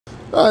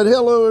All right,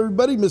 hello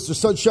everybody. Mr.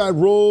 Sunshine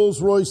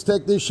Rolls-Royce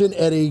Technician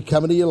Eddie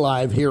coming to you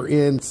live here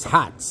in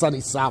hot,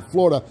 sunny South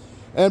Florida.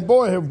 And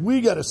boy, have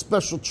we got a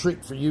special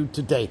treat for you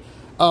today.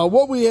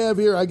 What we have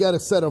here, I got a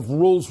set of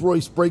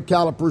Rolls-Royce brake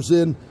calipers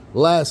in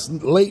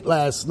late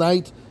last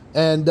night.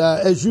 And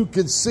as you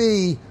can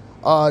see,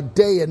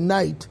 day and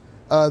night,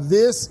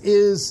 this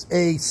is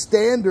a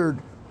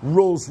standard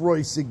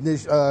Rolls-Royce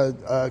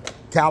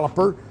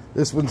caliper.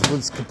 This one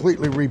was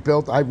completely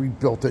rebuilt. I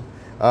rebuilt it.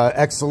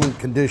 Excellent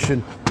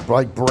condition,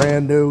 like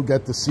brand new,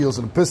 got the seals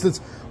and the pistons.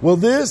 Well,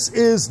 this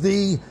is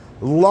the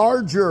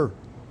larger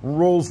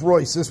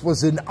Rolls-Royce. This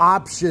was an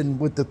option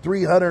with the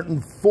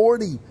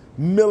 340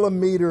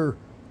 millimeter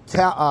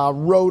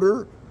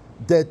rotor.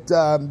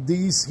 That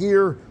these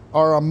here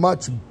are a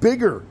much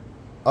bigger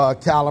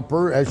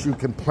caliper, as you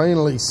can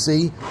plainly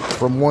see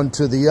from one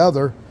to the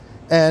other.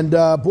 And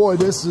boy,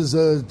 this is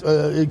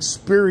a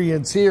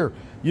experience here.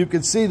 You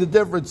can see the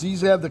difference.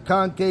 These have the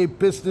concave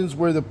pistons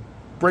where the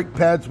brake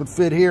pads would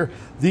fit here.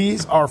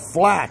 These are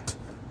flat.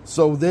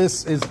 So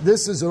this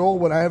is an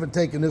old one. I haven't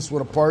taken this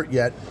one apart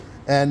yet.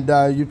 And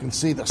you can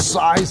see the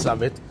size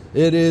of it.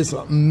 It is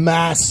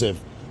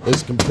massive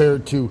as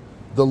compared to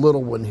the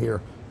little one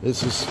here.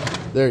 This is,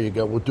 there you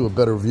go. We'll do a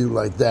better view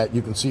like that.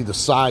 You can see the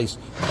size.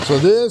 So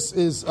this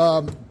is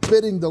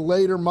fitting the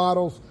later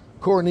models,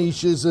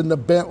 Cornishes and the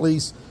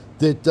Bentleys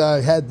that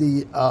had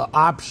the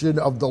option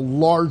of the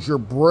larger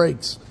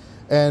brakes.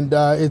 And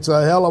it's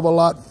a hell of a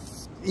lot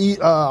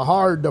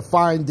hard to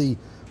find the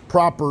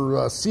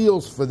proper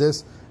seals for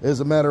this. As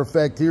a matter of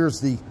fact,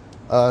 here's the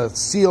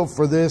seal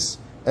for this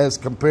as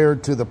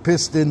compared to the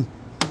piston.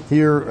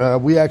 Here,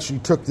 we actually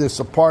took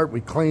this apart.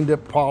 We cleaned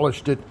it,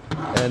 polished it,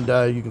 and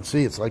you can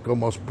see it's like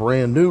almost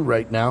brand new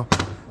right now.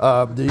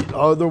 The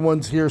other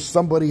ones here,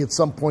 somebody at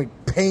some point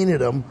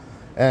painted them,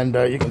 and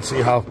you can see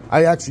how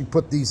I actually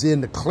put these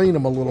in to clean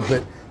them a little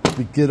bit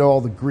to get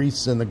all the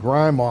grease and the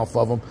grime off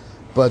of them.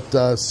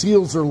 But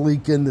seals are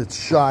leaking, it's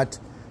shot,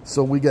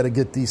 so we got to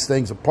get these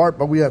things apart.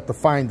 But we have to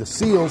find the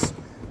seals,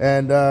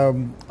 and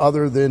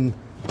other than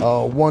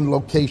one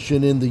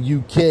location in the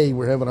UK,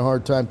 we're having a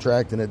hard time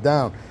tracking it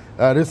down.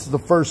 This is the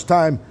first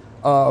time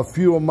a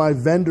few of my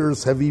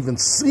vendors have even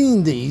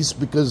seen these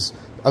because,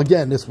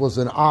 again, this was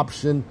an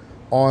option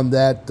on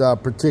that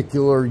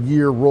particular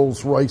year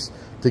Rolls-Royce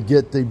to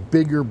get the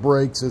bigger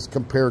brakes as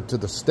compared to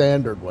the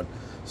standard one.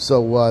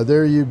 So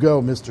there you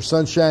go, Mr.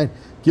 Sunshine,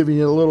 giving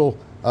you a little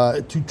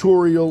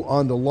tutorial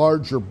on the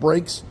larger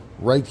brakes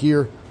right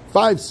here.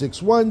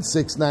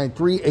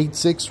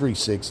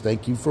 561-693-8636.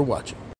 Thank you for watching.